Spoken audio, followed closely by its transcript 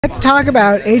Let's talk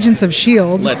about Agents of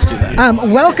S.H.I.E.L.D. Let's do that.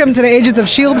 Welcome to the Agents of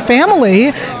S.H.I.E.L.D.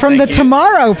 family from the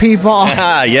Tomorrow people.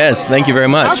 Ah, yes, thank you very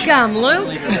much. Welcome,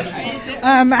 Luke.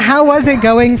 How was it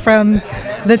going from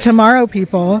the Tomorrow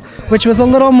people, which was a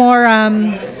little more, I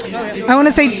want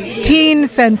to say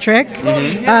teen-centric,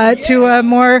 to a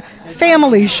more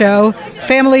family show?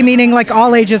 Family meaning like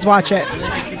all ages watch it.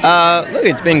 Look,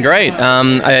 it's been great.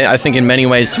 I think in many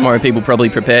ways Tomorrow People probably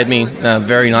prepared me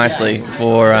very nicely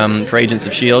for Agents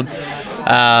of S.H.I.E.L.D.,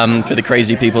 for the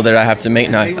crazy people that I have to meet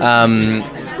now.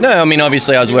 No, I mean,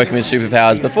 obviously I was working with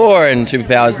Superpowers before and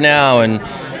Superpowers now, and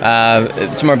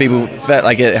Tomorrow People felt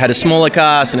like it had a smaller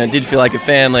cast and it did feel like a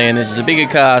family, and this is a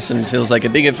bigger cast and it feels like a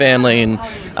bigger family, and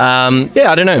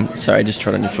yeah, I don't know. Sorry, I just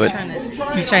trod on your foot.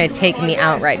 He's trying to take me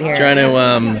out right here. Trying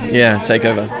to, take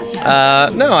over.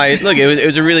 No, look, it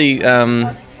was a really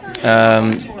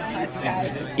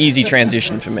easy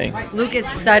transition for me. Luke is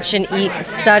such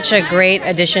a great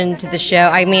addition to the show.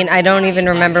 I mean, I don't even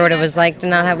remember what it was like to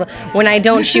not have. When I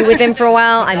don't shoot with him for a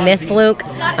while, I miss Luke.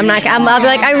 I'll be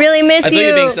like, I really miss you. I thought you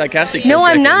were being sarcastic. No,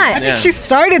 I'm not. I think she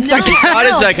started sarcastic. She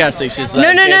started sarcastic. She's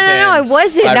like, no, I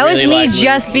wasn't. That was me like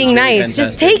just Luke. being nice.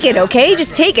 Just take it, okay?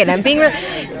 Just take it. I'm being real.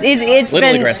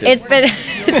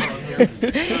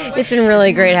 It's been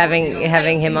really great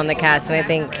having him on the cast, and I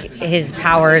think his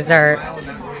powers are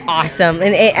awesome.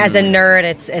 And as a nerd,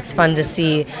 it's fun to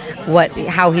see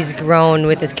how he's grown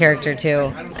with his character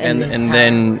too. And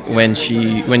then when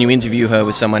you interview her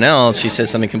with someone else, she says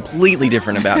something completely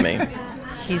different about me.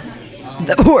 He's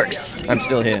the worst. I'm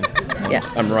still here. Yes.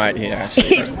 I'm right here, actually.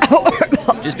 He's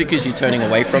horrible. Just because you're turning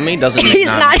away from me doesn't mean he's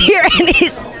not here, and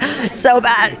he's so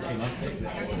bad.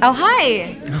 Oh,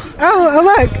 hi.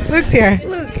 Oh, look, Luke's here.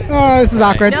 Luke. Oh, this is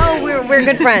awkward. No, we're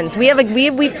good friends.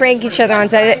 We prank each other on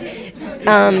set.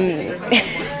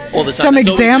 All the time. Some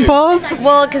examples?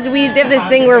 Well, because we have this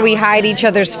thing where we hide each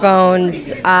other's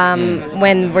phones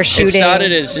when we're shooting. It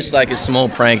started as just like a small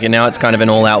prank, and now it's kind of an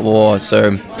all-out war.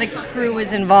 So like crew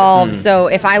is involved. So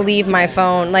if I leave my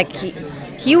phone, like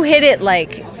you hit it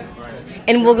like.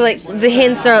 And we'll like the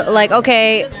hints are like,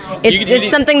 okay,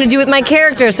 it's something to do with my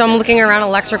character, so I'm looking around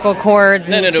electrical cords.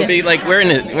 And it'll be like we're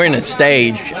in a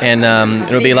stage, and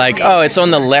it'll be like, oh, it's on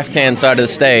the left-hand side of the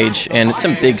stage, and it's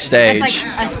a big stage.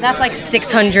 That's like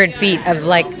 600 feet of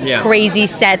like crazy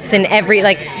sets and every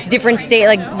like different state,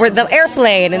 like we're the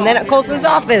airplane, and then at Colson's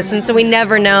office, and so we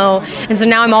never know. And so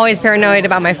now I'm always paranoid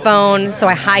about my phone, so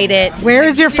I hide it. Where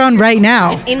is your phone right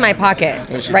now? It's in my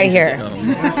pocket, right here.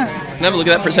 Can I have a look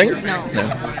at that for a second?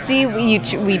 No. See, we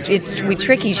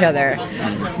trick each other.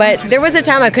 But there was a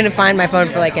time I couldn't find my phone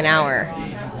for like an hour.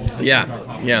 Yeah.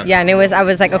 Yeah, and I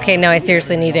was like, okay, no, I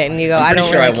seriously need it. And you go, I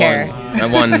don't really care. I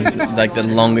won like the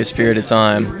longest period of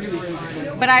time.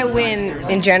 But I win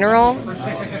in general.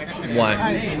 Why?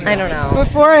 I don't know.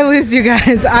 Before I lose you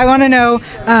guys, I want to know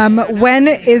when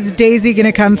is Daisy going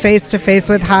to come face to face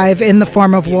with Hive in the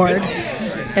form of Ward?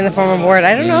 In the form of Ward,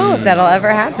 I don't know if that'll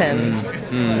ever happen.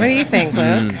 What do you think,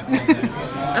 Luke?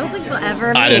 I don't think we'll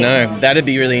ever meet. I don't know. That'd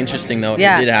be really interesting, though, if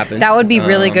it did happen. That would be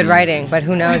really good writing, but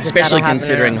who knows if that'll happen. Especially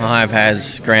considering Hive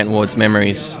has Grant Ward's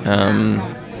memories.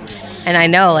 And I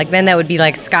know, like, then that would be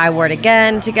like Skyward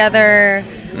again together,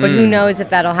 but who knows if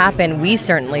that'll happen. We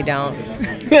certainly don't.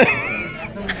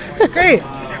 Great.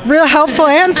 Real helpful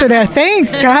answer there.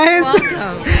 Thanks, guys. You're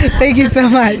welcome. Thank you so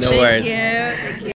much. No worries. Thank you.